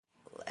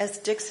As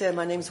Dick said,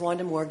 my name's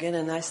Wanda Morgan,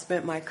 and I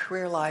spent my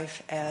career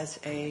life as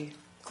a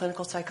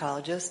clinical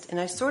psychologist. And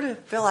I sort of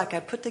feel like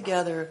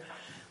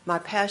my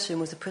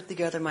passion was to put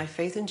together my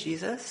faith in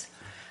Jesus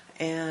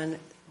and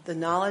the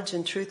knowledge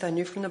and truth I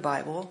knew from the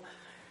Bible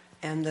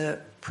and the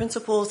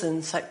principles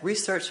and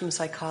research from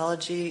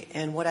psychology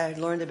and what I had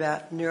learned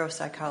about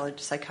neuropsychology,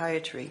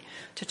 psychiatry,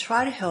 to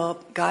try to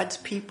help God's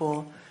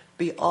people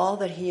be all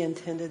that He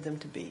intended them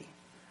to be.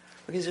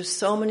 Because there's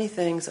so many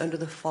things under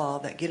the fall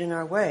that get in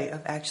our way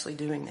of actually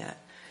doing that.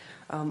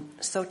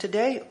 So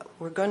today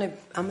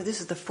this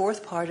is the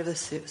fourth part of the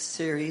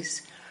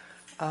series,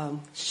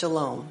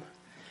 Shalom.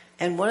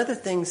 And one of the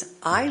things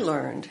I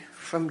learned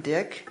from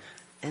Dick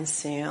and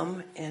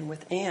Sam and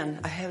with Ann,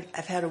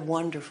 I've had a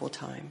wonderful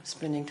time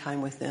spending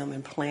time with them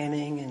and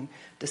planning and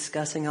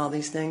discussing all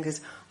these things.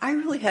 Because I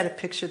really had a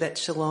picture that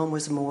Shalom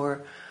was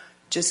more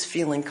just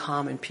feeling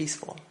calm and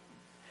peaceful,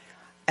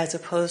 as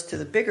opposed to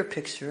the bigger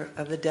picture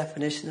of the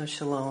definition of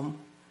Shalom.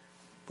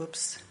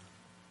 Whoops,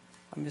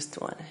 I missed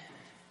one.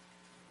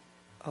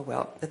 Oh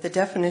well, that the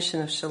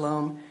definition of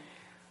Shalom,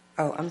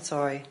 I'm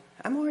sorry,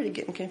 I'm already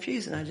getting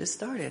confused and I just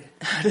started.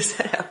 How does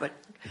that happen?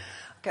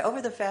 Okay,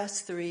 over the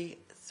past three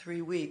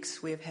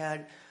weeks, we have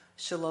had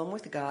Shalom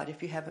with God,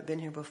 if you haven't been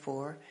here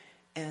before,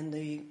 and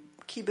the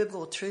key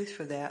biblical truth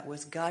for that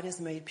was God has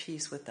made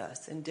peace with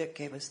us, and Dick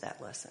gave us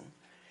that lesson.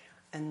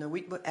 And the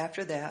week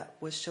after that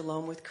was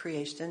Shalom with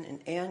creation, and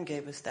Ann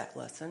gave us that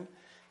lesson.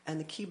 And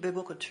the key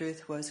biblical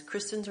truth was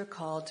Christians are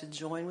called to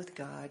join with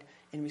God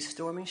in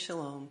restoring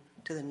Shalom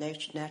to the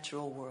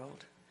natural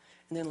world.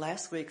 And then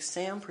last week,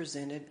 Sam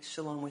presented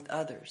Shalom with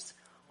others.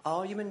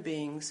 All human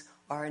beings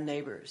are our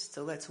neighbors,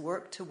 so let's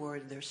work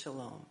toward their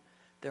Shalom,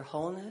 their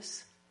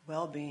wholeness,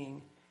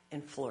 well-being,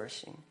 and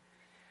flourishing.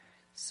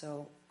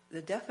 So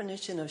the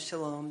definition of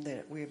Shalom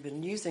that we've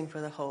been using for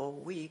the whole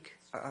week,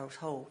 or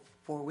whole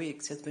 4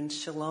 weeks, has been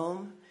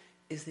Shalom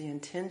is the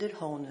intended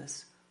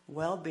wholeness,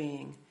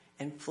 well-being,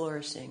 and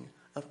flourishing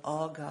of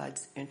all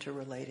God's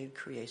interrelated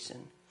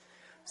creation.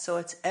 So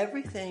it's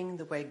everything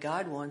the way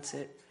God wants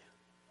it,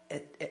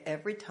 at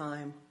every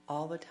time,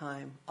 all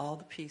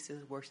the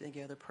pieces working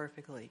together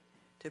perfectly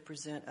to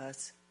present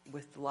us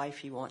with the life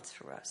He wants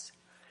for us.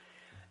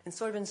 And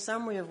sort of in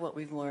summary of what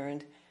we've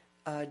learned,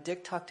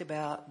 Dick talked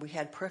about we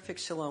had perfect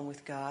Shalom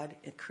with God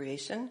at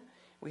creation.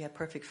 We had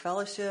perfect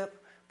fellowship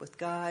with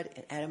God,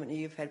 and Adam and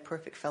Eve had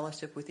perfect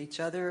fellowship with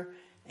each other,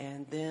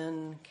 and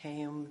then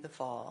came the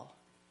fall,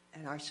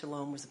 and our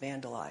Shalom was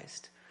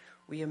vandalized.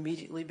 We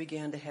immediately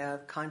began to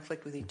have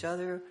conflict with each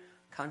other,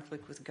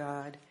 conflict with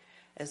God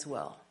as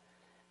well.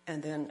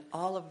 And then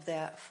all of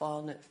that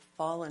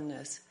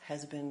fallenness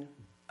has been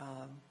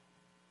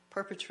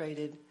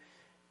perpetrated,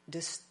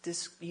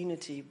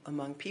 disunity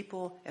among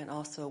people and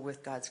also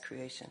with God's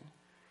creation.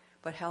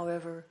 But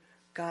however,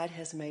 God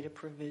has made a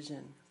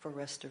provision for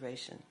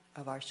restoration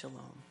of our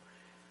Shalom.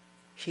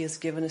 He has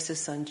given us His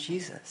Son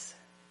Jesus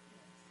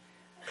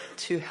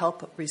to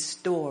help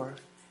restore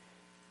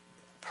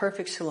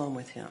perfect Shalom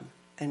with Him.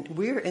 And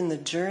we're in the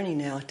journey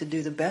now to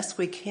do the best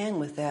we can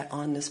with that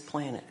on this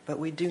planet. But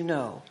we do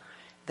know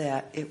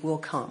that it will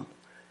come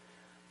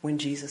when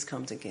Jesus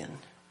comes again.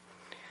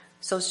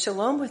 So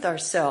Shalom with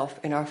ourself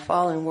in our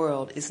fallen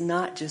world is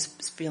not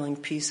just feeling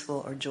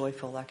peaceful or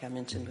joyful like I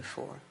mentioned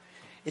before.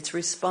 It's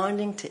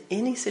responding to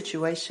any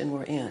situation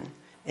we're in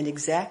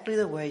exactly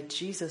the way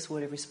Jesus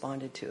would have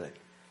responded to it.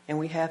 And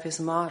we have His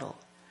model.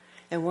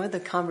 And one of the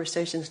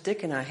conversations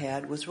Dick and I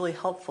had was really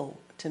helpful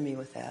to me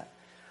with that.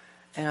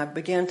 And I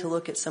began to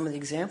look at some of the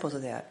examples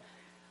of that.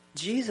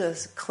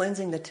 Jesus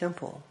cleansing the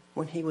temple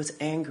when He was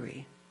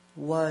angry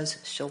was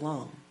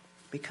Shalom,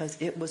 because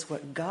it was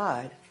what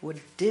God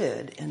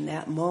did in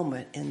that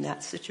moment, in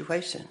that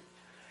situation.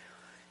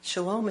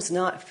 Shalom is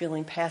not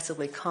feeling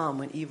passively calm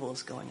when evil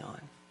is going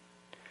on.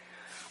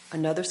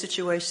 Another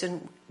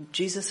situation,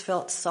 Jesus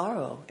felt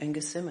sorrow in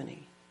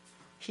Gethsemane.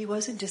 He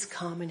wasn't just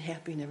calm and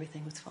happy and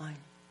everything was fine.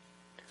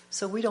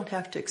 So we don't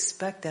have to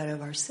expect that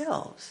of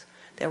ourselves,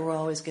 that we're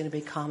always going to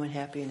be calm and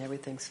happy and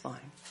everything's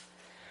fine.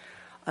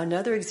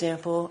 Another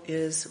example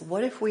is,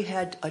 what if we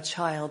had a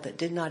child that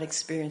did not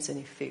experience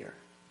any fear?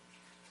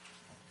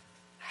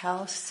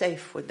 How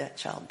safe would that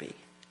child be?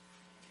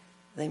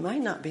 They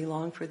might not be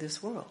long for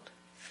this world.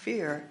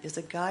 Fear is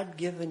a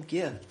God-given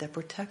gift that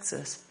protects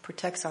us,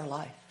 protects our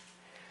life.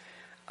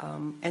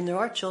 And there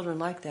are children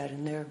like that,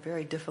 and they're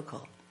very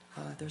difficult.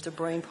 There's a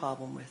brain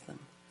problem with them,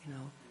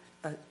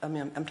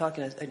 I'm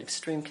talking an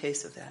extreme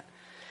case of that.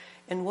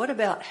 And what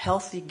about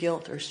healthy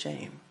guilt or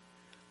shame?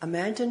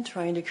 Imagine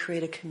trying to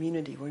create a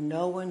community where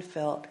no one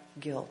felt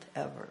guilt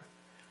ever,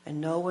 and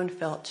no one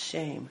felt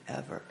shame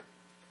ever.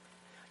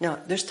 Now,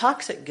 there's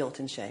toxic guilt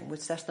and shame,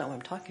 which that's not what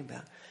I'm talking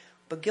about.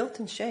 But guilt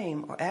and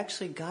shame are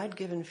actually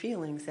God-given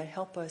feelings that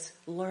help us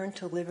learn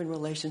to live in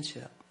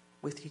relationship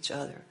with each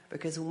other.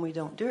 Because when we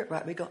don't do it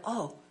right, we go,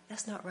 oh,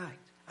 that's not right.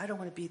 I don't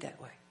want to be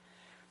that way.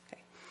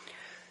 Okay.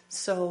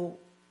 So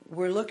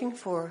we're looking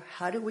for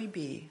how do we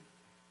be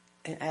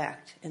and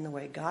act in the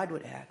way God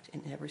would act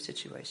in every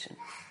situation.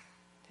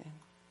 Okay.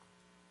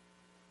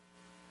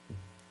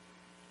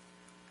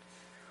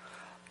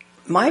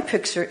 My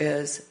picture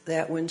is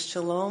that when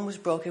shalom was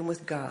broken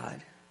with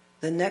God,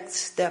 the next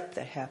step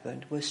that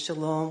happened was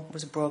shalom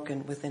was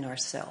broken within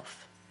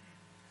ourself.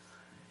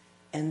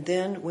 And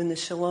then when the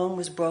shalom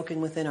was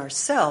broken within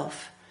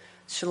ourself,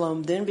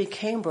 shalom then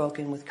became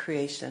broken with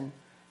creation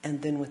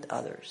and then with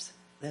others.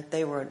 That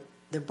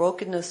the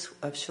brokenness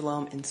of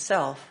shalom in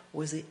self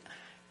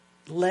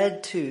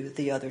led to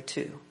the other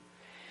two.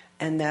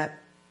 And that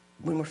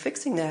when we're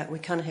fixing that, we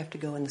kind of have to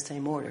go in the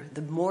same order.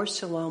 The more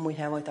shalom we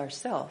have with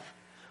ourselves,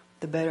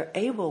 the better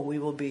able we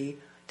will be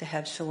to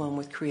have shalom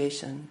with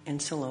creation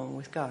and shalom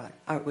with God,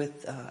 or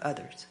with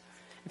others.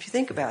 If you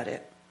think about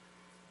it,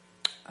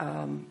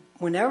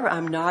 whenever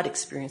I'm not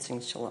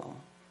experiencing shalom,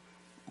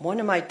 one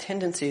of my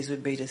tendencies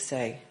would be to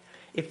say,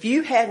 if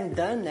you hadn't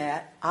done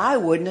that, I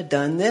wouldn't have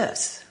done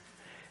this.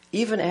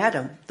 Even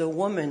Adam, the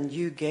woman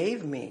you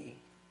gave me,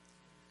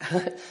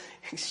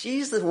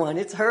 she's the one,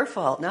 it's her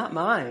fault, not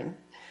mine.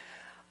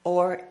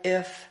 Or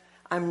if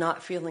I'm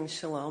not feeling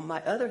shalom,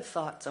 my other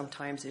thought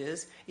sometimes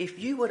is, if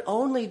you would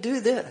only do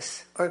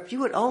this, or if you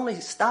would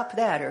only stop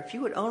that, or if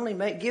you would only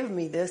give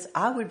me this,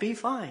 I would be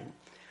fine.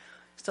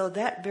 So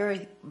that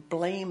very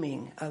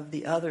blaming of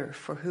the other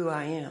for who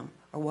I am,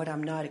 or what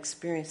I'm not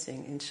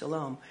experiencing in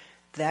shalom,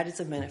 that is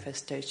a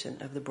manifestation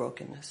of the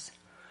brokenness.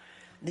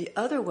 The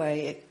other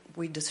way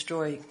we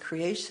destroy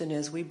creation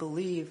is we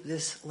believe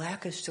this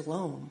lack of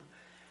shalom.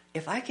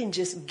 If I can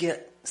just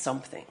get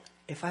something,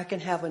 if I can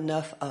have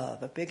enough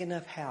of, a big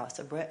enough house,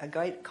 a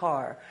great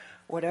car,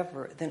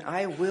 whatever, then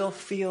I will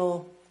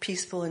feel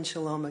peaceful and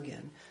shalom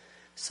again.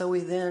 So we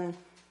then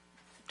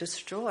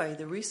destroy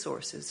the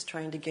resources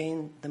trying to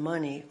gain the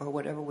money or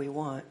whatever we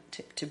want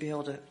to be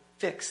able to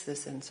fix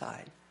this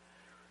inside.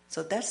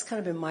 So that's kind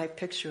of been my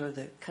picture of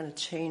the kind of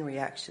chain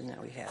reaction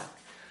that we have.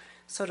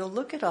 So to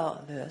look at all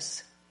of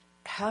this,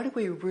 how do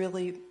we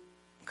really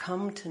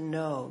come to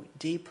know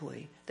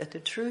deeply that the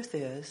truth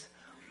is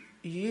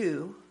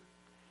you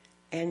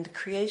and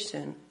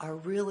creation are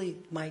really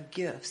my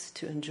gifts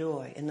to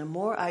enjoy. And the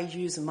more I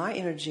use my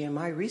energy and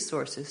my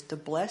resources to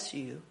bless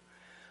you,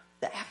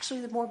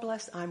 the more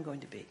blessed I'm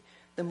going to be,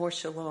 the more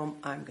shalom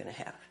I'm going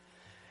to have.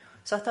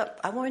 So I thought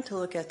I wanted to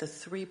look at the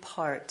three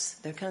parts.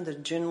 They're kind of the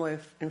general,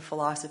 in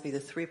philosophy, the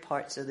three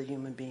parts of the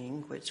human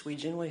being, which we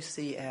generally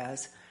see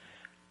as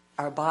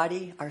our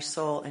body, our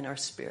soul, and our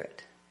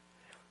spirit.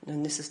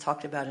 And this is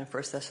talked about in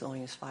 1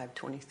 Thessalonians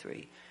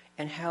 5:23.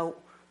 And how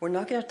we're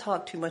not going to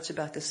talk too much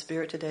about the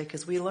spirit today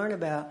because we learn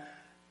about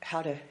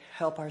how to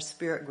help our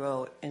spirit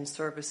grow in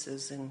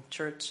services in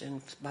church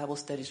and Bible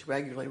studies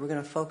regularly. We're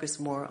going to focus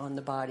more on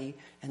the body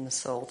and the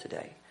soul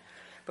today.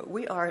 But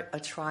we are a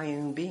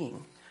triune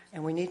being,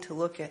 and we need to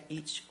look at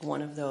each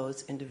one of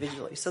those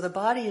individually. So the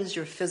body is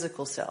your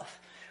physical self,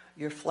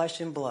 your flesh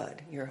and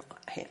blood, your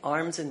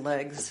arms and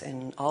legs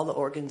and all the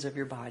organs of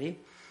your body.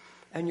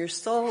 And your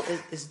soul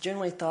is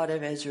generally thought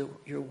of as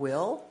your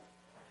will.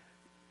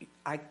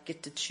 I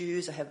get to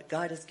choose.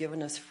 God has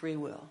given us free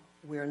will.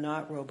 We are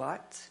not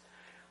robots.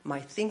 My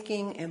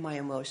thinking and my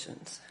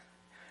emotions.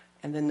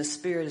 And then the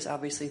spirit is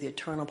obviously the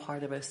eternal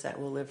part of us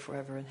that will live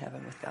forever in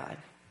heaven with God.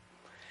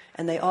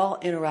 And they all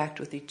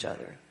interact with each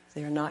other.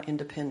 They are not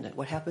independent.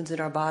 What happens in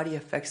our body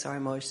affects our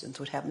emotions.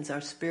 What happens in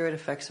our spirit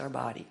affects our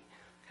body.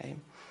 Okay.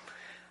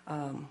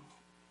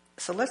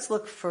 So let's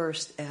look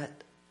first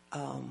at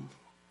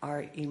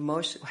our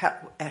emotion,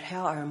 at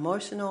how our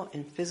emotional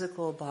and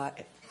physical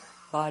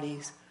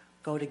bodies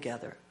go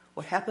together.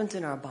 What happens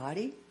in our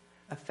body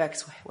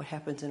affects what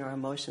happens in our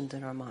emotions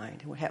and our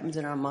mind. And what happens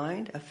in our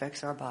mind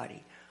affects our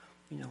body.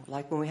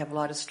 Like when we have a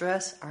lot of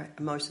stress, our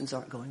emotions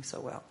aren't going so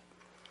well.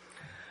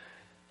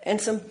 And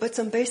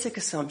some basic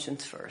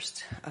assumptions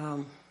first.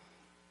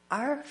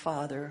 Our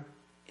Father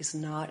is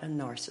not a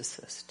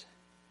narcissist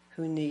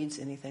who needs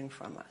anything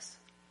from us.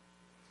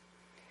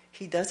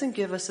 He doesn't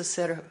give us a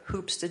set of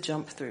hoops to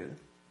jump through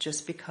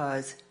just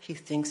because he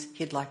thinks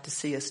he'd like to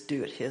see us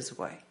do it his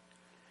way.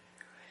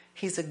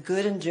 He's a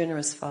good and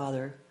generous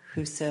Father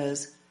who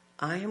says,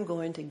 I am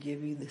going to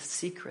give you the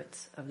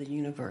secrets of the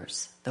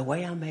universe, the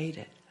way I made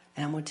it,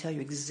 and I'm going to tell you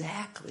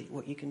exactly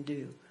what you can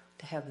do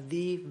to have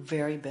the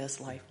very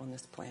best life on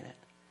this planet.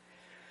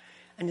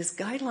 And his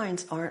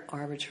guidelines aren't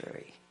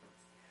arbitrary.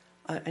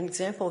 An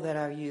example that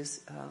I use,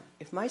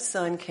 if my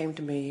son came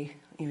to me,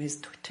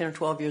 he's 10 or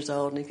 12 years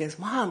old, and he goes,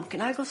 Mom, can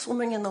I go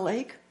swimming in the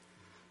lake?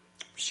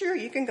 Sure,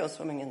 you can go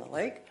swimming in the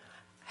lake.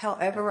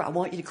 However, I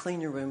want you to clean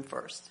your room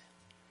first.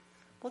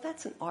 Well,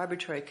 that's an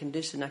arbitrary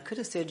condition. I could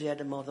have said you had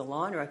to mow the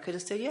lawn, or I could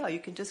have said, yeah, you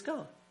can just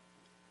go.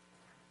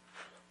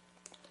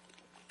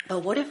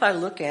 But what if I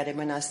look at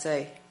him and I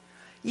say,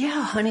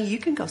 yeah, honey, you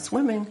can go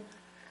swimming,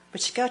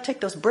 but you got to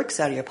take those bricks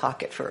out of your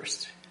pocket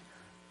first.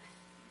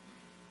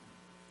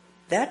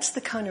 That's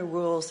the kind of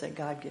rules that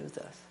God gives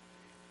us.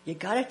 You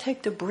got to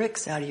take the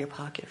bricks out of your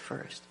pocket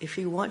first. If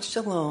you want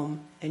shalom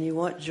and you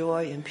want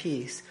joy and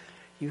peace,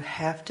 you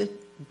have to,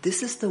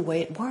 this is the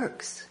way it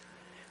works.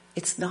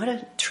 It's not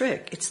a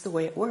trick, it's the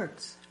way it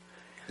works.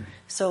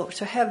 So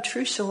to have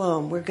true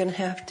shalom, we're going to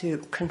have to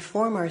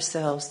conform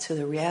ourselves to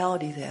the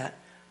reality that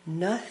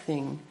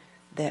nothing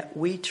that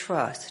we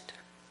trust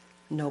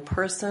No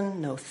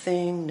person, no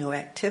thing, no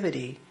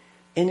activity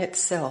in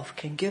itself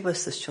can give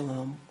us the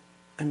shalom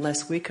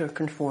unless we can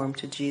conform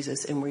to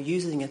Jesus and we're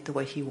using it the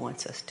way He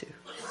wants us to.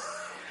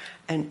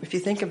 And if you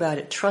think about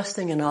it,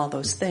 trusting in all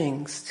those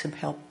things to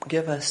help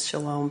give us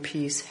shalom,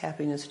 peace,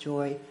 happiness,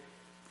 joy,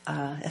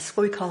 that's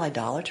what we call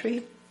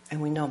idolatry,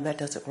 and we know that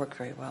doesn't work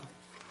very well.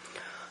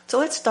 So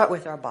let's start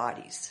with our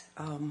bodies.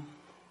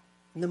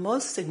 The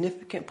most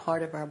significant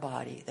part of our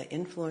body that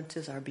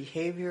influences our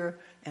behavior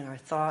and our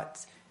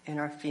thoughts and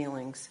our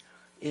feelings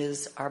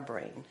is our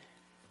brain.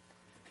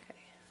 Okay.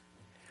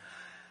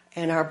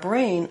 And our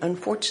brain,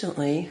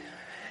 unfortunately,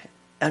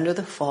 under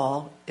the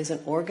fall, is an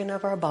organ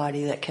of our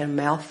body that can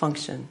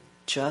malfunction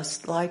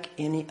just like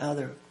any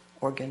other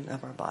organ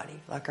of our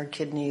body, like our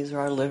kidneys or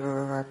our liver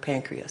or our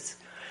pancreas.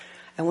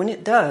 And when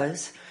it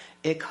does,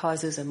 it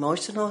causes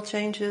emotional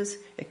changes,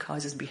 it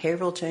causes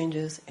behavioral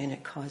changes, and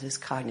it causes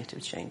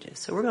cognitive changes.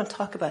 So we're going to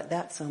talk about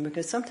that some,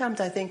 because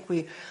sometimes I think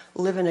we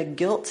live in a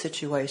guilt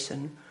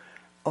situation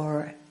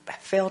or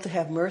fail to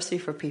have mercy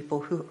for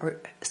people who are,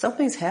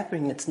 something's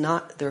happening that's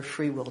not their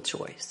free will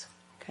choice.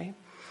 Okay?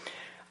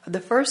 The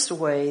first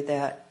way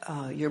that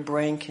your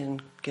brain can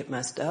get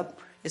messed up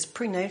is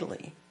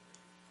prenatally.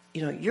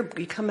 You know, you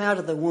come out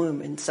of the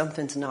womb and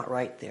something's not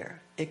right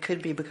there. It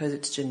could be because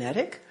it's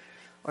genetic,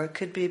 or it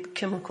could be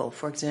chemical.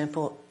 For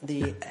example,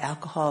 the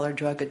alcohol or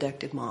drug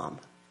addicted mom,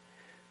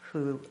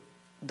 who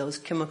those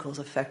chemicals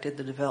affected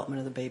the development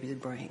of the baby's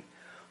brain.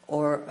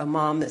 Or a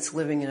mom that's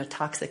living in a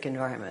toxic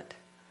environment,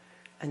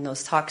 and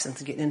those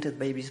toxins get into the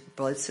baby's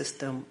blood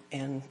system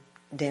and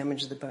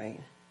damage the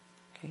brain.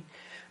 Okay?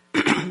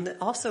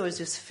 Also is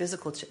just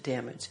physical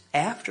damage.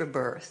 After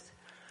birth,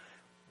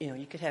 you know,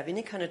 you could have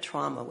any kind of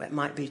trauma. It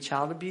might be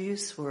child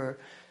abuse, or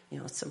you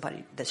know,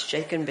 somebody that's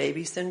shaken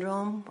baby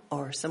syndrome,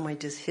 or somebody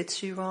just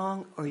hits you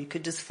wrong, or you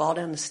could just fall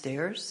down the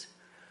stairs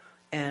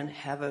and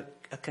have a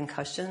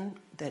concussion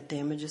that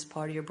damages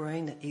part of your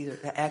brain,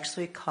 that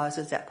actually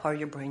causes that part of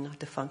your brain not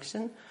to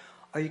function,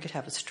 or you could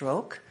have a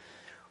stroke.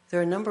 There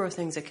are a number of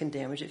things that can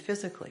damage it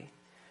physically.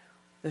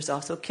 There's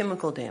also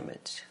chemical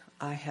damage.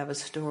 I have a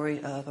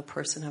story of a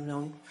person I've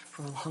known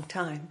for a long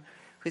time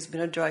who's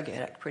been a drug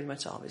addict pretty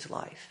much all of his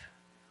life.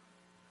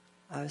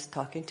 I was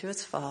talking to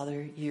his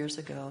father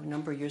a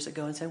number of years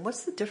ago, and saying,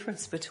 what's the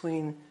difference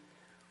between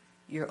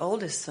your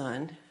oldest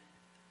son,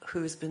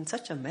 who's been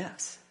such a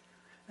mess,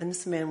 and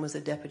this man was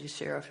a deputy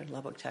sheriff in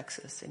Lubbock,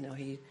 Texas. You know,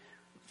 he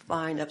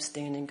fine,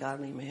 upstanding,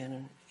 godly man,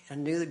 and I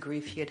knew the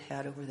grief he had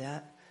had over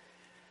that.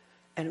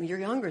 And your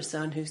younger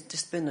son, who's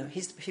just been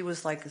he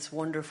was like this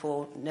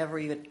wonderful, never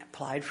even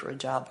applied for a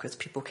job because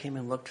people came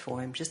and looked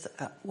for him, just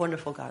a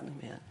wonderful, godly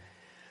man.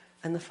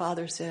 And the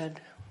father said,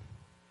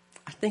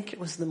 I think it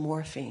was the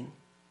morphine.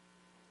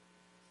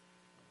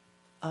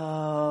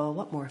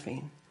 What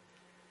morphine?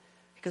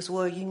 He goes,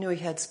 well, you knew he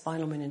had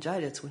spinal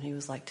meningitis when he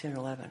was like 10 or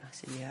 11. I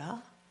said, yeah.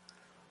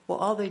 Well,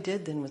 all they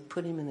did then was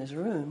put him in his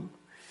room,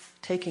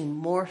 taking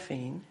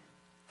morphine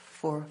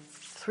for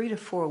 3 to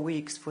 4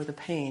 weeks for the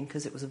pain,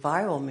 because it was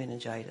viral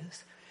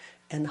meningitis,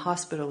 and the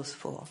hospital was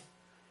full.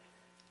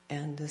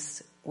 And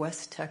this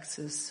West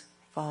Texas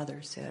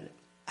father said,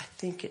 I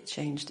think it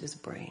changed his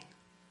brain.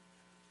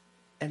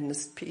 And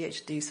this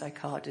PhD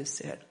psychologist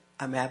said,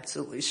 I'm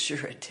absolutely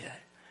sure it did.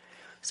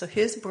 So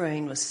his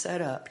brain was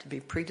set up to be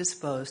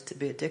predisposed to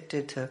be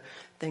addicted to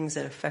things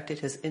that affected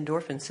his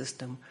endorphin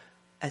system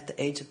at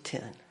the age of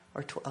 10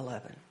 or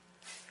 11.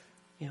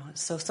 You know,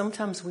 so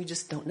sometimes we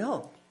just don't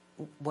know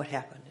what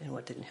happened and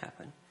what didn't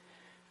happen.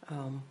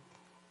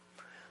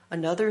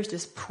 Another is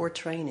just poor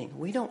training.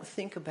 We don't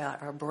think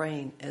about our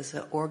brain as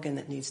an organ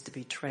that needs to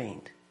be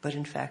trained, but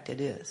in fact it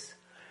is.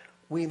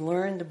 We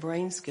learn the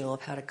brain skill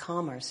of how to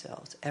calm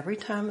ourselves. Every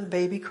time a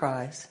baby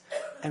cries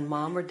and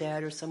mom or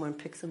dad or someone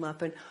picks them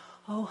up and,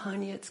 oh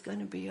honey, it's going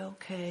to be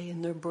okay,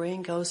 and their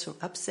brain goes from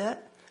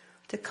upset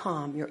to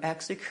calm, you're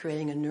actually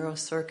creating a neural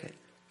circuit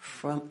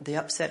from the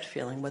upset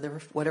feeling,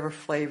 whatever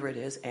flavor it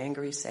is,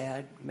 angry,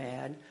 sad,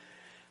 mad,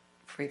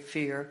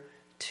 fear,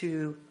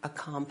 to a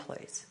calm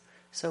place.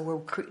 So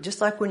we're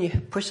just like when you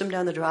push them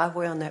down the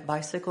driveway on that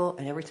bicycle,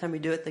 and every time you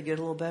do it, they get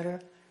a little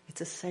better. It's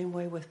the same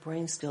way with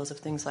brain skills of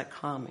things like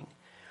calming.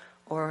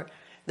 Or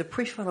the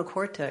prefrontal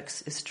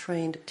cortex is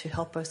trained to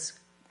help us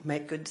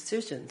make good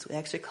decisions. We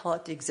actually call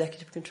it the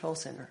executive control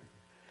center.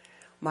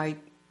 My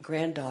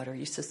granddaughter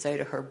used to say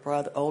to her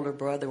older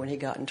brother when he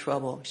got in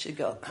trouble, she'd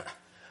go,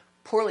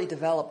 poorly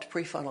developed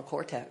prefrontal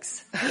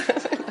cortex.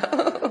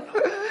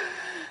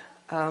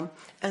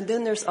 And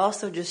then there's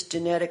also just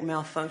genetic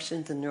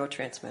malfunctions in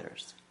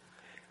neurotransmitters.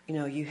 You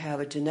know, you have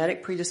a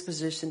genetic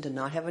predisposition to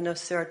not have enough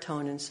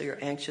serotonin, so you're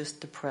anxious,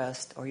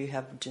 depressed, or you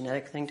have a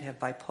genetic thing to have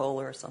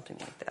bipolar or something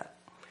like that.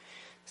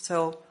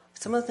 So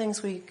some of the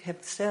things we have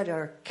said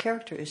are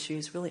character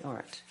issues really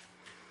aren't.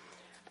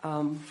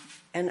 And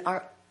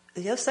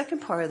the second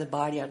part of the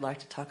body I'd like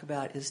to talk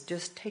about is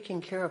just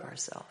taking care of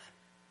ourselves.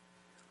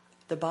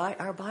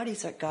 Our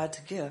bodies are God's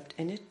gift,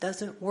 and it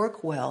doesn't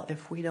work well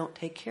if we don't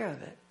take care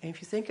of it. And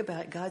if you think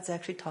about it, God's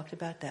actually talked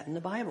about that in the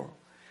Bible.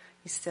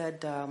 He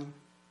said,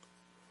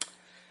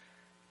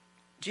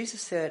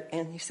 Jesus said,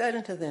 and he said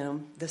unto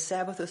them, the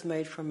Sabbath was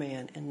made for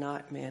man, and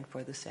not man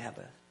for the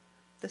Sabbath.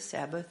 The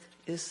Sabbath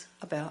is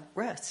about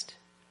rest.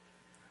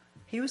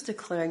 He was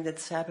declaring that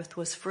the Sabbath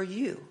was for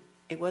you.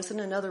 It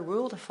wasn't another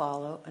rule to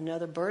follow,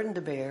 another burden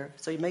to bear,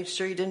 so you made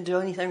sure you didn't do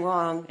anything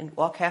wrong and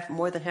walk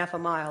more than half a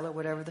mile or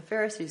whatever the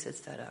Pharisees had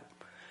set up.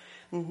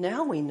 And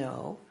now we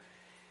know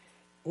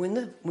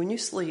when you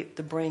sleep,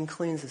 the brain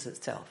cleanses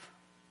itself.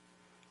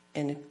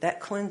 And that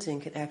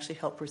cleansing can actually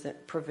help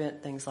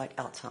prevent things like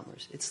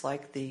Alzheimer's. It's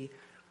like the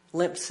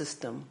lymph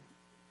system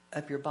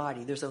of your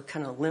body. There's a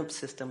kind of lymph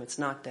system. It's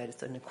not that.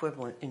 It's an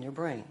equivalent in your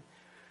brain.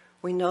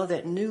 We know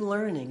that new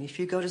learning, if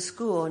you go to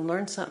school and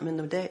learn something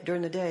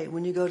during the day,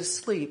 when you go to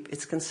sleep,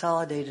 it's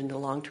consolidated into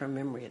long-term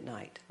memory at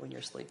night when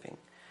you're sleeping.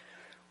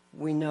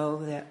 We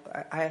know that,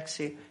 I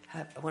actually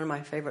have, one of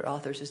my favorite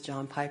authors is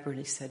John Piper, and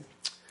he said,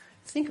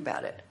 think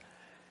about it.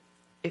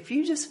 If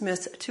you just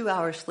miss 2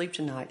 hours sleep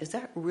tonight, is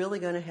that really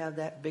going to have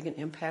that big an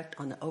impact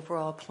on the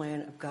overall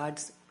plan of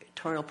God's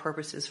eternal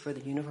purposes for the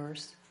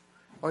universe?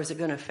 Or is it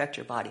going to affect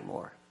your body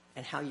more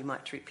and how you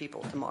might treat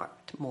people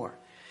more?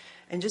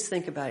 And just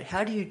think about it.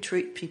 How do you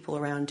treat people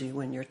around you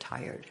when you're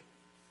tired?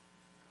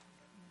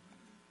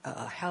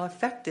 How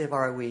effective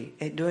are we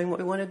at doing what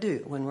we want to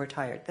do when we're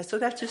tired? So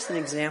that's just an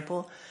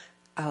example.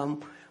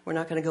 We're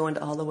not going to go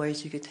into all the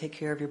ways you could take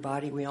care of your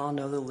body. We all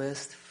know the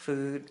list: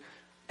 food,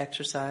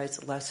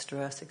 exercise, less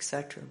stress,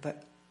 etc.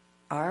 But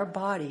our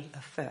body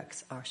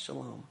affects our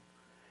shalom.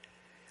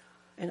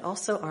 And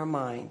also our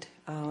mind.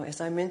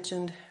 As I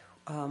mentioned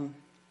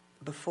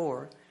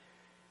before,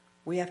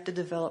 we have to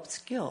develop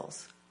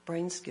skills,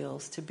 brain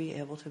skills, to be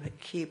able to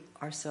keep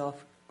ourselves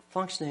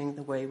functioning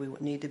the way we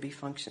need to be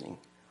functioning.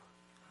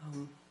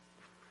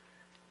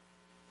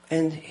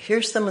 And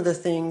here's some of the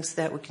things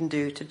that we can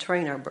do to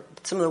train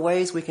some of the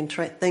ways we can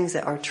train things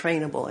that are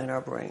trainable in our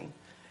brain.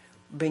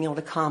 Being able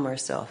to calm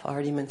ourselves. I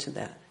already mentioned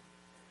that.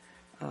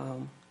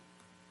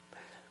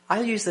 I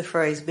use the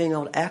phrase being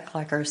able to act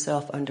like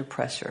ourselves under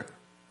pressure,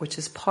 which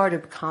is part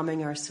of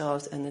calming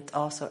ourselves, and it's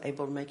also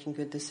able to making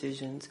good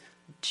decisions.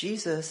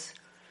 Jesus,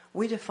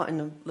 we define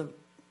in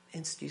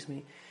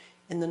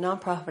the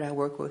nonprofit I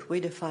work with,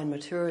 we define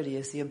maturity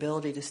as the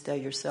ability to stay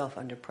yourself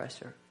under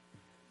pressure.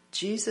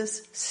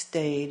 Jesus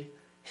stayed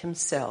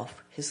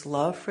himself, his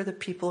love for the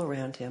people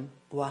around him,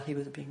 while he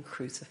was being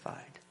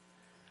crucified.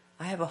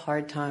 I have a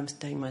hard time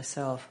staying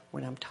myself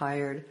when I'm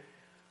tired,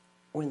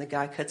 when the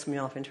guy cuts me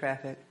off in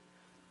traffic,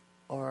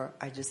 or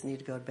I just need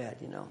to go to bed,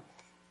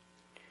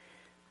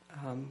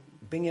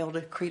 Being able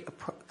to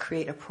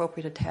create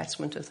appropriate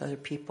attachment with other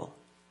people.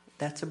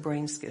 That's a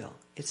brain skill.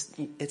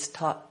 It's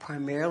taught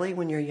primarily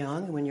when you're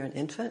young, when you're an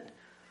infant,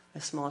 a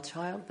small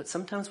child, but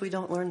sometimes we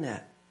don't learn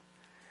that.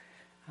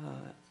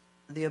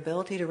 The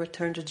ability to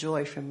return to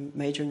joy from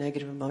major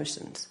negative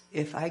emotions.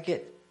 If I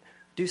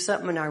do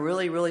something and I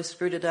really, really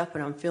screwed it up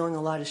and I'm feeling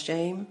a lot of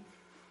shame,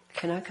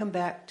 can I come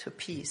back to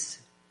peace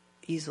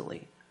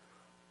easily?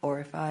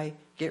 Or if I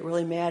get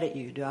really mad at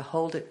you, do I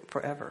hold it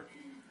forever?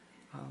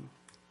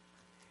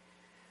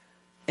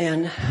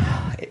 And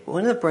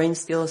one of the brain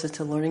skills is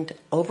to learning to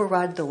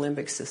override the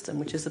limbic system,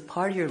 which is a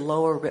part of your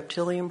lower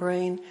reptilian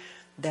brain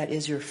that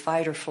is your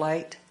fight or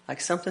flight.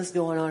 Like something's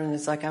going on and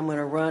it's like I'm going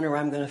to run or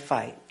I'm going to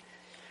fight.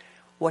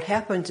 What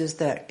happens is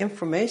that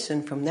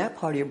information from that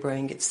part of your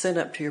brain gets sent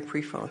up to your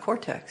prefrontal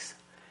cortex.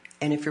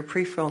 And if your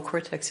prefrontal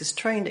cortex is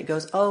trained, it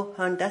goes, oh,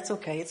 hon, that's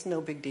okay. It's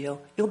no big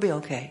deal. You'll be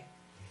okay.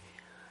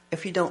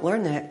 If you don't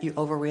learn that, you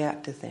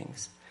overreact to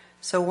things.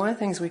 So one of the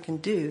things we can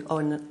do,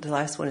 and the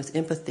last one is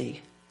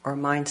empathy or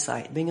mind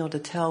sight, being able to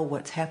tell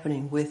what's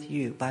happening with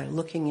you by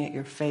looking at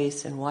your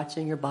face and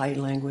watching your body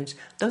language.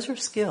 Those are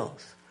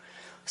skills.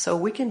 So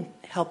we can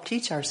help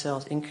teach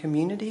ourselves in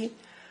community.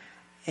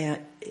 And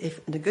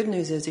the good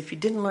news is, if you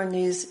didn't learn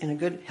these in a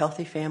good,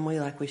 healthy family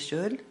like we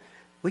should,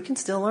 we can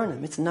still learn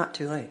them. It's not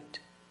too late.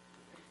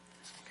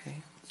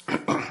 Okay.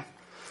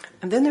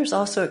 And then there's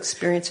also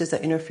experiences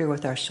that interfere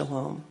with our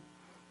shalom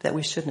that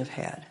we shouldn't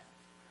have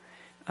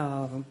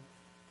had.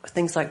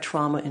 Things like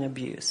trauma and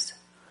abuse,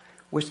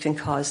 which can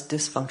cause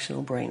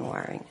dysfunctional brain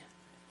wiring.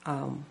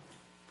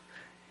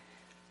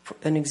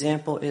 An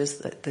example is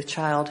the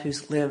child who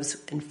lives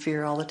in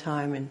fear all the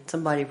time, and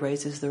somebody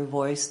raises their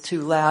voice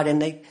too loud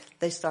and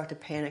they start to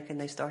panic and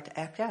they start to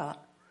act out.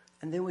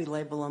 And then we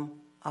label them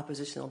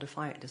oppositional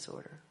defiant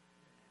disorder.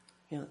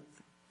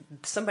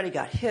 Somebody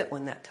got hit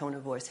when that tone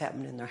of voice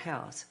happened in their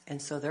house, and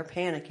so they're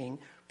panicking,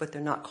 but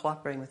they're not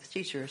cooperating with the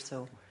teacher,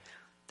 so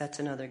that's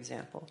another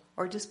example.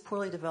 Or just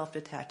poorly developed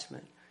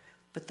attachment.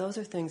 But those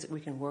are things that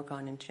we can work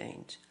on and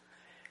change.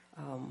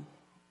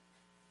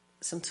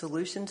 Some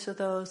solutions to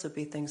those would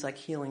be things like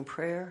healing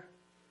prayer.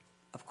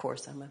 Of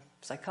course, I'm a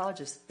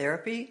psychologist.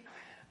 Therapy.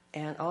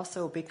 And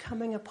also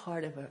becoming a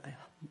part of a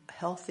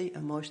healthy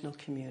emotional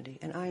community.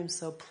 And I am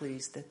so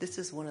pleased that this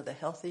is one of the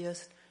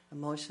healthiest,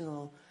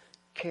 emotional,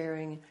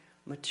 caring,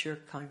 mature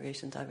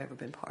congregations I've ever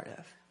been part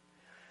of.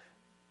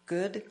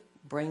 Good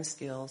brain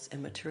skills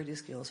and maturity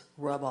skills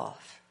rub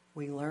off.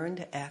 We learn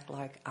to act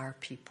like our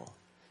people.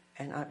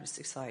 And I'm just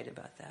excited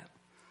about that.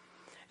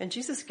 And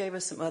Jesus gave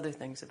us some other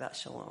things about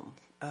shalom.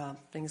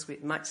 Things we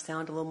might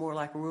sound a little more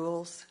like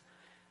rules.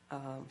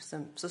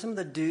 Some of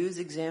the do's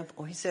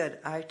example, he said,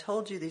 I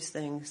told you these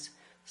things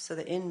so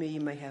that in me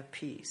you may have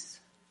peace.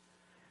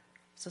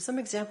 So some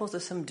examples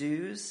of some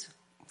do's: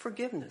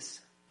 forgiveness.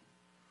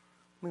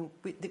 I mean,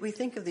 we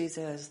think of these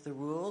as the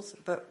rules,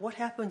 but what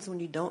happens when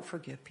you don't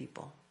forgive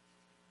people?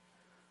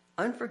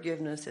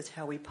 Unforgiveness is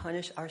how we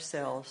punish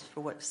ourselves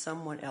for what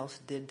someone else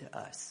did to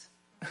us.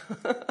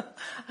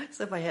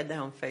 Somebody had that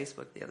on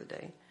Facebook the other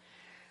day.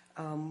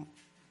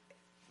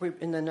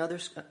 In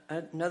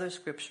another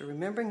scripture,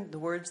 remembering the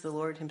words the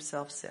Lord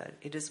himself said,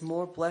 it is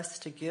more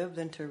blessed to give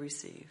than to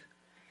receive.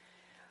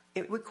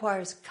 It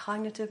requires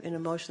cognitive and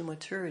emotional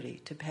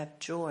maturity to have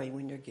joy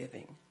when you're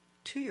giving.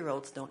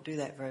 2-year-olds don't do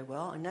that very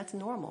well, and that's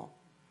normal.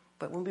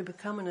 But when we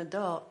become an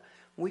adult,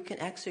 we can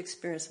actually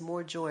experience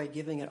more joy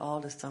giving it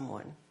all to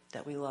someone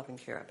that we love and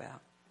care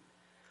about.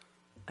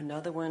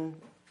 Another one,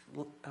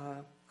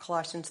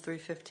 Colossians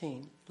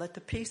 3:15. Let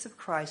the peace of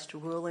Christ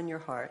rule in your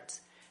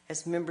hearts.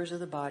 As members of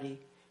the body,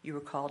 you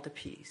are called to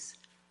peace,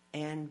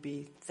 and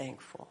be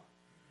thankful.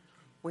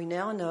 We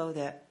now know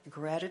that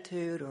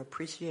gratitude or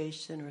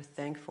appreciation or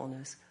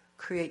thankfulness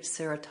creates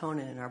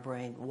serotonin in our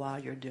brain while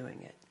you're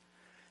doing it.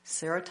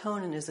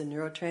 Serotonin is a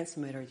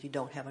neurotransmitter you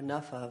don't have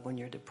enough of when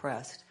you're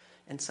depressed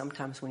and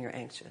sometimes when you're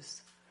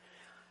anxious.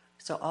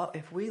 So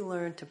if we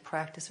learn to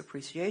practice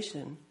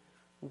appreciation,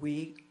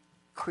 we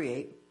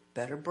create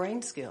better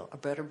brain skill or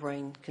better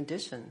brain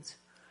conditions.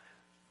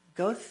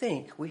 Go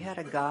think, we had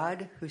a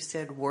God who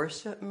said,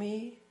 worship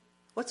me.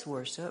 What's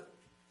worship?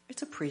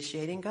 It's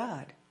appreciating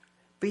God.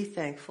 Be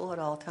thankful at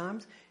all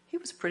times. He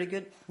was a pretty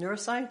good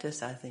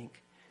neuroscientist, I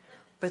think.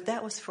 But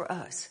that was for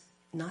us,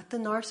 not the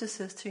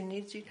narcissist who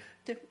needs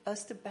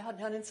us to bow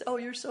down and say, oh,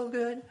 you're so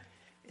good.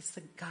 It's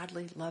the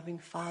godly, loving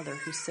Father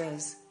who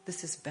says,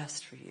 this is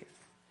best for you.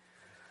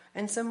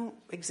 And some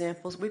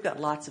examples, we've got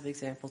lots of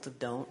examples of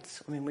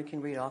don'ts. I mean, we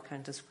can read all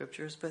kinds of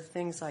scriptures, but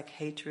things like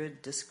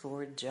hatred,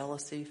 discord,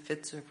 jealousy,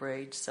 fits of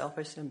rage,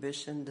 selfish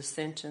ambition,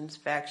 dissensions,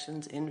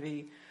 factions,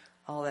 envy,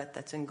 all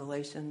that's in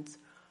Galatians.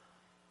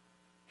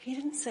 He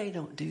didn't say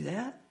don't do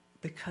that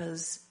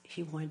because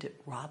he wanted to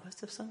rob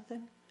us of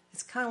something.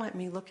 It's kind of like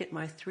me look at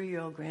my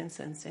 3-year-old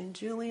grandson saying,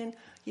 Julian,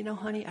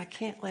 honey, I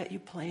can't let you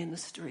play in the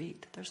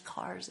street. There's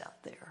cars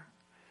out there.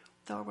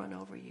 They'll run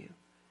over you.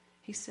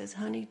 He says,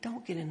 honey,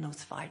 don't get in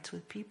those fights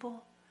with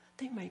people.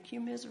 They make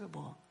you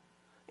miserable.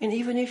 And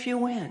even if you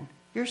win,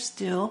 you're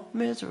still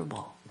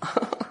miserable.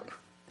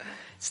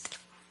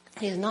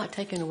 He's not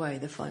taking away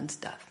the fun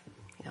stuff,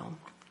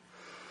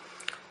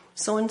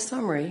 So in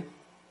summary,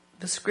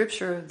 the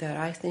scripture that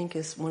I think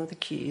is one of the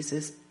keys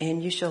is,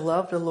 and you shall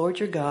love the Lord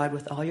your God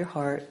with all your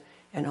heart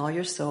and all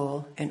your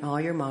soul and all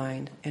your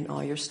mind and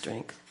all your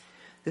strength.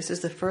 This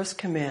is the first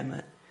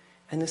commandment.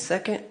 And the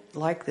second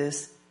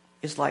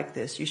is like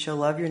this. You shall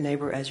love your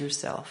neighbor as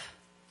yourself.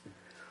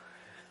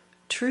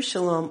 True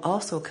shalom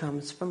also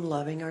comes from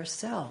loving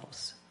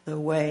ourselves the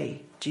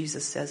way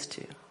Jesus says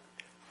to.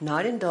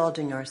 Not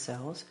indulging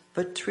ourselves,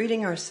 but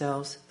treating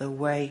ourselves the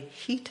way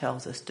he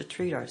tells us to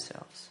treat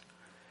ourselves.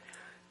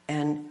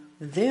 And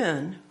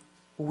then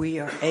we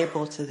are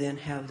able to then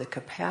have the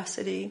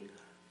capacity,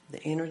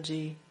 the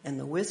energy, and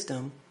the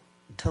wisdom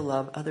to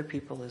love other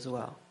people as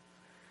well.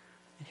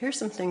 And here's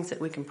some things that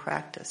we can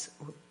practice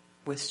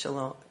with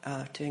shalom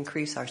to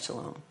increase our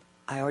shalom.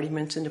 I already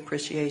mentioned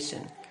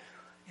appreciation,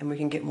 and we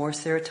can get more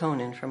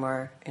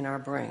serotonin in our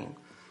brain.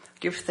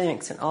 Give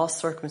thanks in all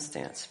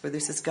circumstance, for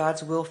this is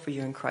God's will for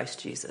you in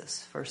Christ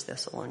Jesus, 1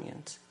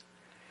 Thessalonians.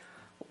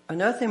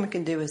 Another thing we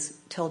can do is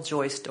tell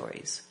joy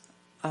stories.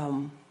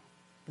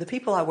 The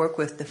people I work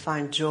with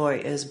define joy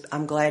as,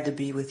 I'm glad to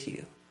be with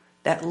you.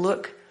 That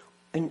look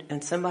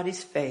in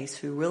somebody's face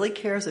who really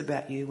cares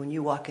about you when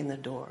you walk in the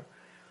door.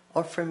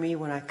 Or for me,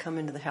 when I come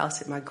into the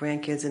house at my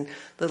grandkids and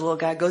the little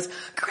guy goes,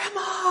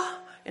 Grandma!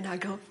 And I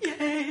go,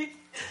 yay!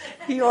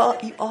 You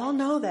all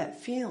know that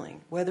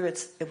feeling, whether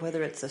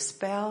it's a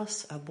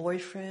spouse, a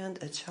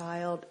boyfriend, a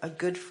child, a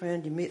good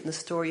friend you meet in the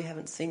store you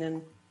haven't seen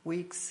in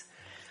weeks.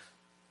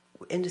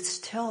 And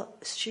just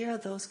share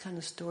those kind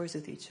of stories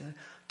with each other.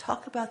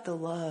 Talk about the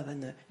love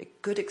and the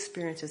good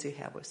experiences you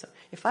have with them.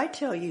 If I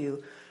tell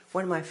you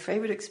one of my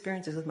favorite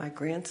experiences with my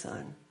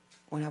grandson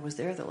when I was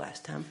there the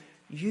last time,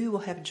 you will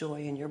have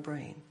joy in your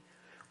brain.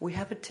 We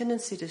have a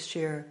tendency to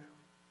share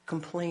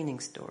complaining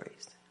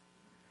stories.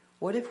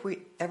 What if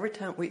every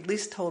time we at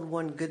least told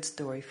one good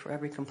story for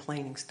every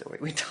complaining story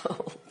we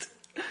told?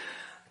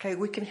 Okay,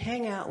 we can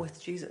hang out with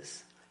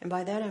Jesus. And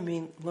by that I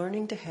mean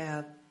learning to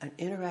have an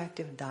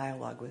interactive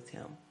dialogue with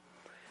him.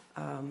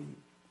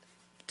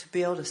 To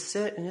be able to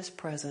sit in his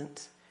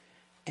presence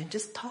and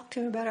just talk to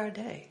him about our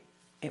day.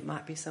 It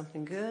might be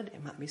something good.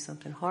 It might be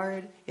something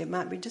hard. It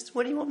might be just,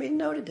 what do you want me to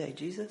know today,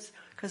 Jesus?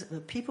 Because the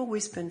people we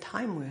spend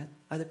time with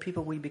are the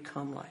people we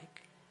become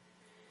like.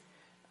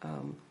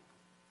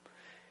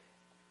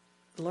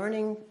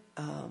 Learning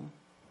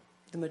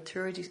the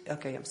maturity,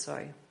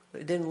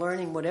 then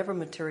learning whatever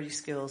maturity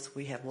skills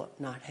we have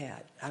not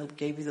had. I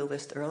gave you the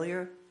list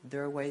earlier.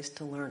 There are ways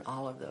to learn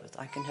all of those.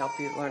 I can help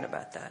you learn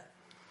about that.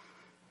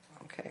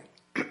 Okay.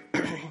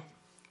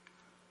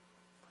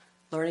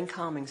 Learning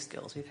calming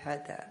skills. We've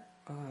had that.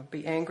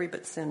 Be angry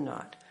but sin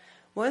not.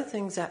 One of the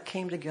things that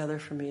came together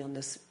for me in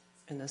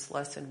this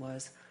lesson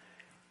was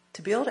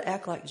to be able to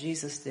act like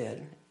Jesus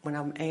did when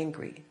I'm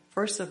angry.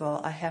 First of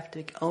all, I have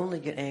to only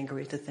get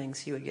angry at the things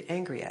he would get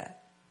angry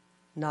at.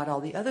 Not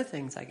all the other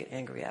things I get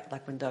angry at,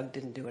 like when Doug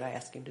didn't do what I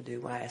asked him to do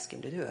when I asked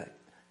him to do it.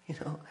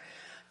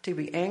 To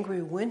be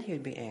angry when he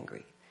would be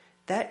angry.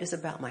 That is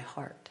about my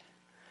heart.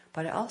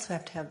 But I also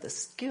have to have the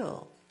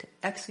skill to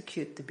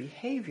execute the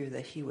behavior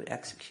that he would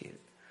execute.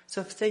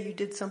 So if, say, you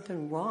did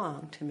something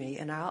wrong to me,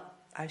 and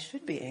I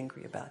should be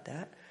angry about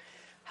that,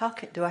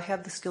 do I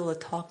have the skill to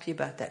talk to you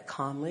about that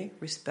calmly,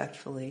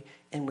 respectfully,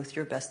 and with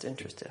your best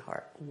interest at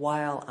heart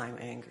while I'm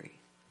angry?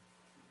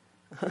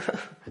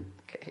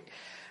 Okay.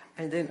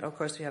 And then, of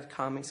course, we have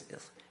calming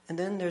skills. And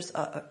then there's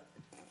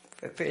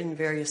in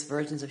various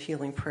versions of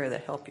healing prayer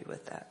that help you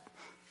with that.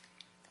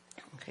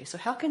 Okay, so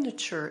how can the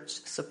church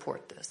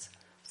support this?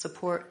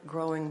 Support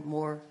growing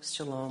more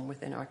shalom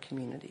within our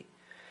community?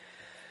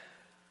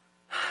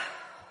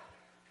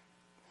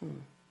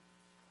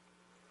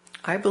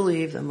 I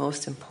believe the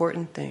most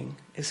important thing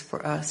is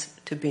for us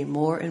to be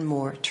more and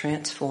more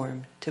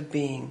transformed to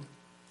being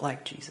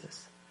like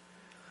Jesus.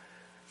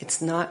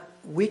 It's not,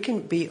 we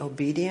can be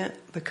obedient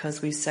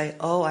because we say,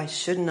 oh, I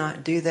should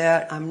not do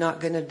that, I'm not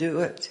going to do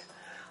it.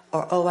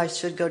 Or, oh, I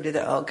should go do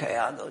that, okay,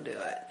 I'll go do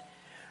it.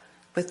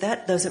 But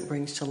that doesn't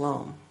bring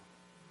shalom.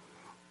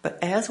 But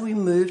as we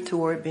move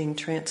toward being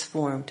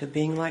transformed to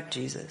being like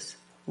Jesus,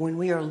 when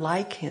we are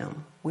like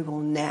him, we will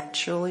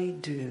naturally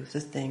do the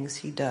things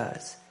he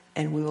does.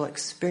 And we will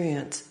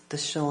experience the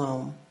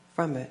shalom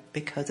from it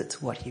because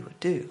it's what he would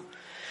do.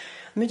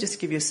 Let me just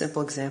give you a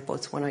simple example.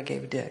 It's one I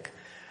gave Dick.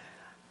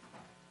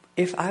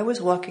 If I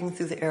was walking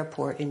through the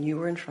airport and you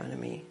were in front of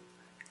me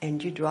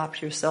and you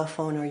dropped your cell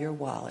phone or your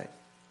wallet,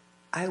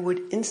 I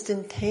would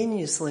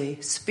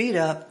instantaneously speed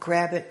up,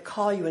 grab it,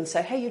 call you and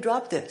say, hey, you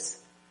dropped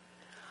this.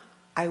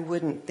 I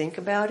wouldn't think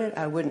about it.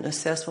 I wouldn't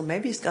assess, well,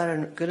 maybe he's got a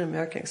good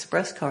American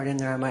Express card in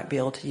there I might be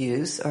able to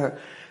use, or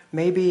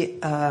maybe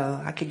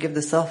I could give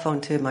the cell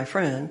phone to my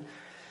friend.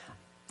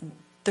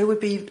 There would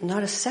be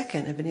not a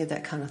second of any of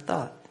that kind of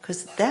thought,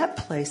 because that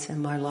place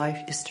in my life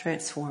is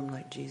transformed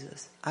like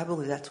Jesus. I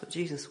believe that's what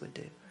Jesus would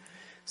do.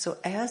 So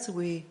as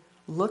we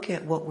look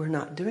at what we're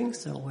not doing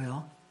so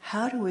well,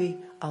 how do we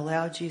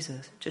allow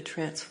Jesus to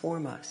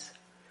transform us,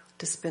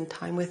 to spend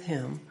time with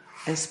him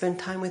and spend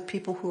time with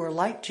people who are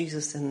like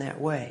Jesus in that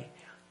way,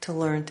 to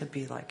learn to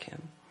be like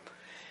him?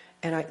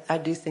 And I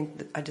do think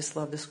that I just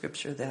love the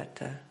scripture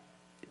that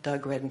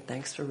Doug read, and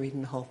thanks for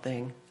reading the whole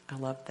thing. I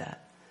love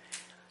that.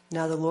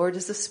 Now the Lord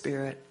is the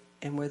Spirit,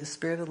 and where the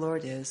Spirit of the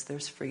Lord is,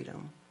 there's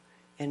freedom.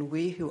 And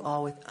we who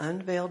all with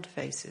unveiled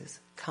faces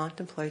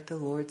contemplate the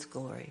Lord's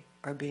glory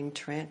are being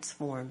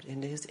transformed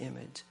into his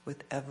image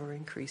with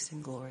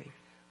ever-increasing glory,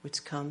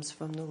 which comes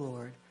from the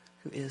Lord,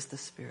 who is the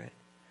Spirit.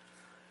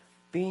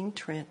 Being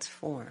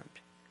transformed.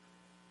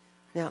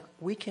 Now,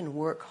 we can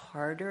work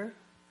harder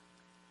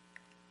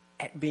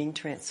at being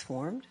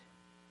transformed,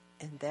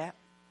 and that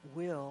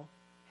will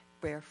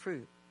bear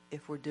fruit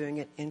if we're doing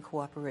it in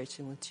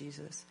cooperation with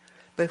Jesus.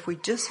 But if we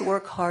just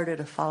work harder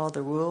to follow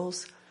the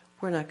rules,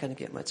 we're not going to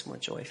get much more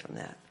joy from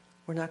that.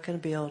 We're not going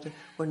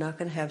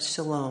to have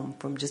shalom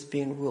from just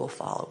being rule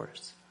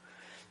followers.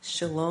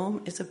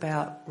 Shalom is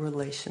about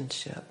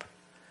relationship,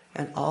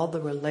 and all the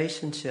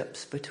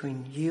relationships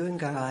between you and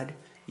God,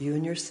 you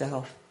and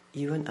yourself,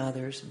 you and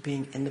others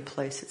being in the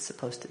place it's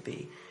supposed to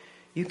be.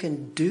 You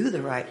can do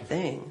the right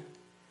thing,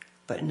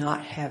 but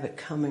not have it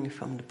coming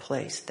from the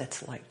place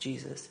that's like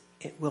Jesus.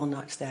 It will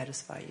not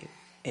satisfy you.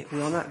 It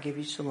will not give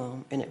you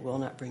shalom, and it will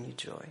not bring you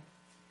joy.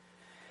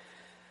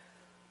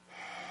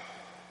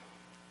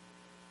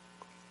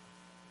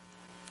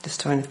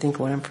 Just trying to think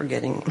what I'm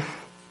forgetting.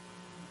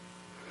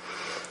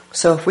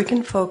 So if we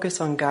can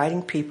focus on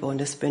guiding people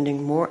into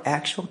spending more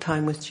actual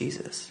time with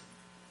Jesus,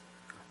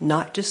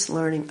 not just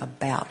learning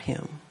about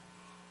him,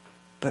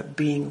 but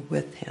being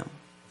with him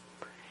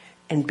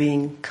and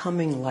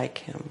becoming like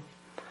him,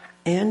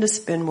 and to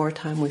spend more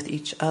time with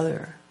each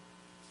other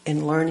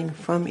and learning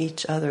from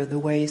each other the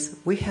ways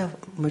we have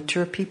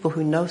mature people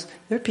who know.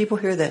 There are people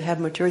here that have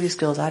maturity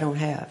skills I don't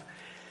have.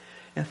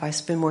 If I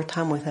spend more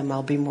time with them,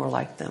 I'll be more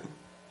like them.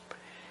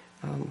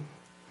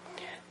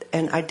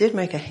 And I did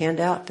make a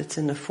handout that's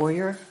in the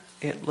foyer.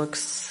 It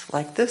looks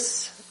like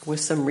this with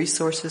some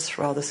resources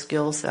for all the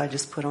skills that I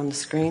just put on the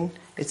screen.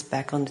 It's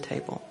back on the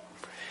table.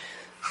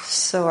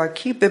 So our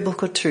key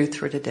biblical truth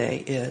for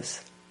today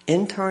is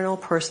internal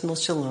personal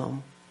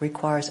shalom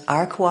requires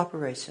our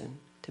cooperation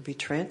to be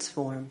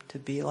transformed to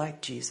be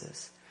like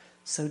Jesus.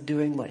 So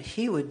doing what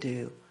he would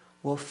do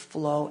will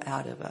flow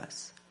out of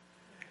us.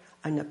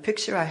 And the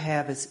picture I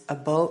have is a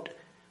boat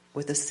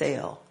with a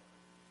sail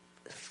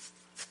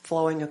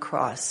flowing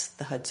across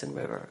the Hudson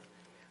River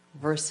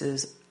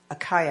versus a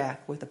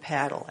kayak with a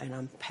paddle, and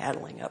I'm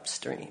paddling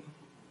upstream.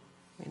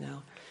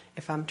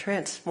 If I'm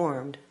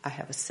transformed, I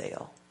have a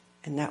sail.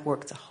 And that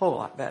works a whole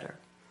lot better.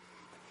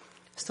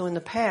 So in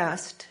the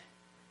past,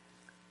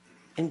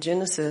 in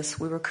Genesis,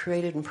 we were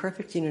created in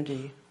perfect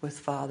unity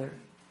with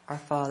our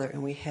Father,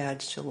 and we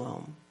had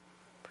shalom.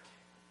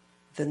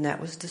 Then that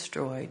was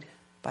destroyed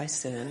by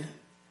sin.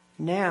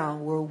 Now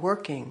we're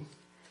working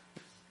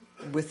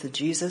with the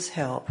Jesus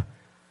help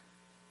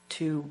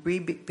to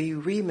be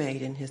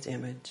remade in His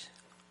image.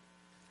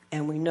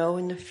 And we know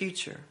in the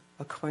future,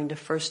 according to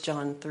 1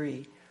 John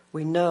 3,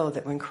 we know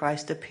that when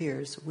Christ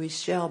appears, we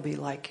shall be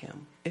like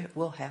Him. It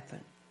will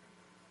happen.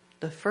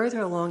 The further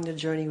along the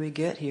journey we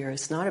get here,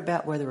 it's not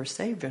about whether we're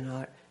saved or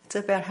not. It's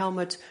about how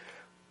much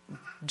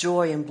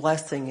joy and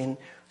blessing and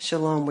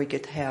shalom we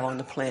get to have on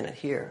the planet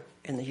here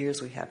in the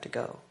years we have to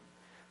go.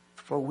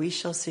 For we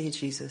shall see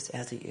Jesus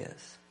as He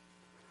is.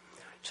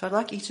 So I'd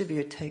like each of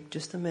you to take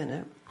just a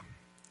minute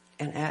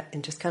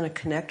and just kind of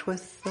connect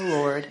with the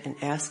Lord and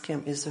ask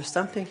Him, is there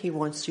something He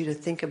wants you to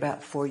think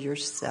about for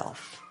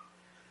yourself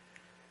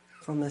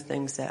from the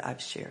things that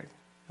I've shared?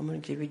 I'm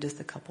going to give you just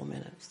a couple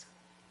minutes.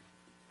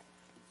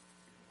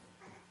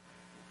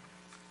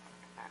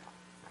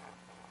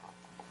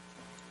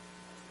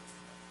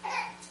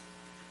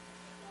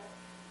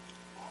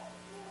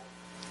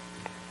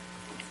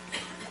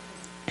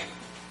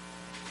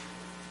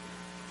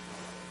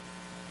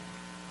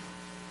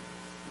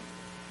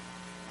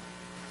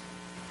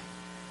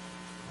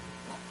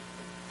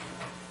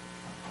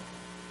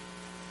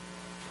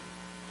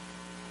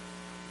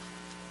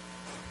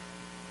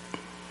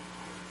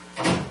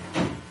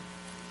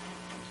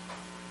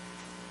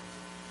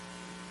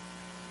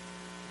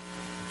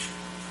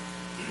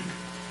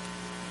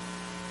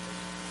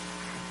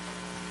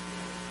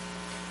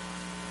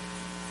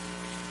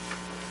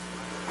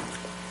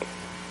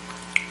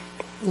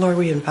 Lord,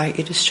 we invite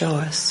You to show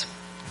us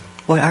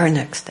what our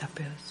next step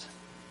is.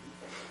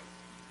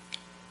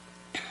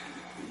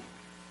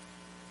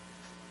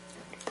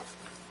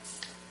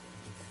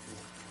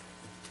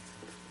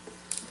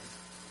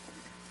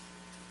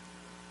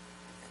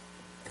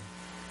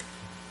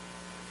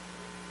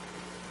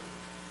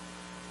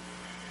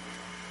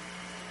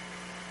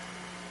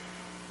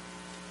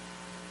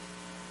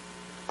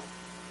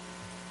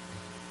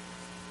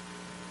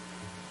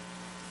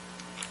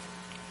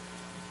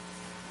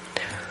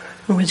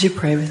 Would you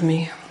pray with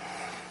me?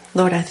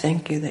 Lord, I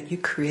thank You that You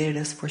created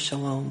us for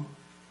shalom.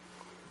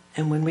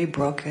 And when we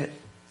broke it,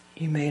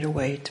 You made a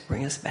way to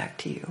bring us back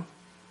to You.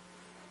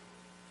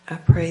 I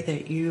pray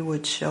that You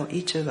would show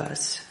each of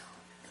us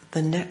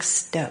the next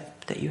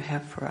step that You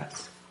have for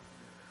us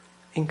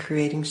in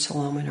creating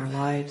shalom in our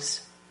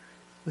lives,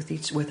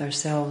 with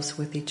ourselves,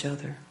 with each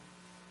other.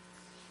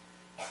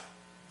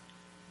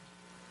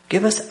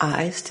 Give us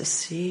eyes to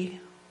see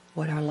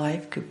what our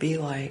life could be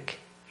like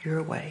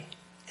Your way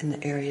in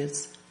the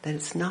areas that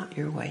it's not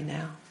Your way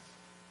now.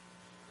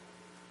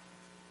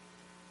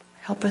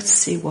 Help us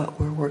see what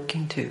we're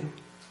working to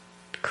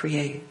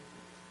create,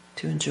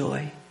 to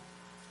enjoy,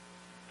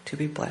 to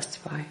be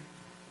blessed by.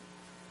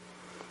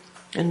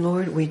 And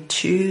Lord, we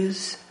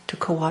choose to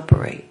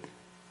cooperate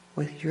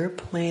with Your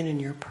plan and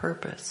Your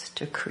purpose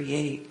to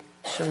create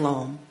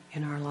shalom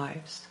in our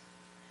lives.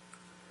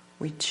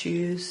 We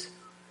choose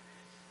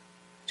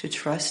to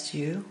trust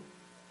You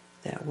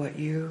that what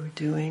You're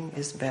doing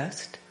is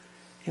best.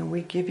 And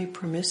we give You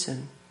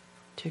permission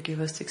to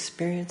give us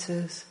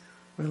experiences,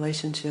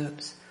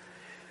 relationships,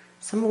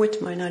 some of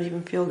which might not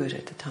even feel good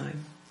at the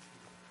time,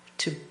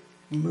 to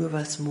move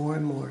us more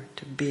and more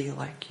to be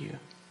like You.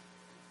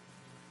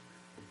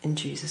 In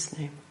Jesus'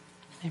 name,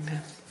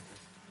 amen.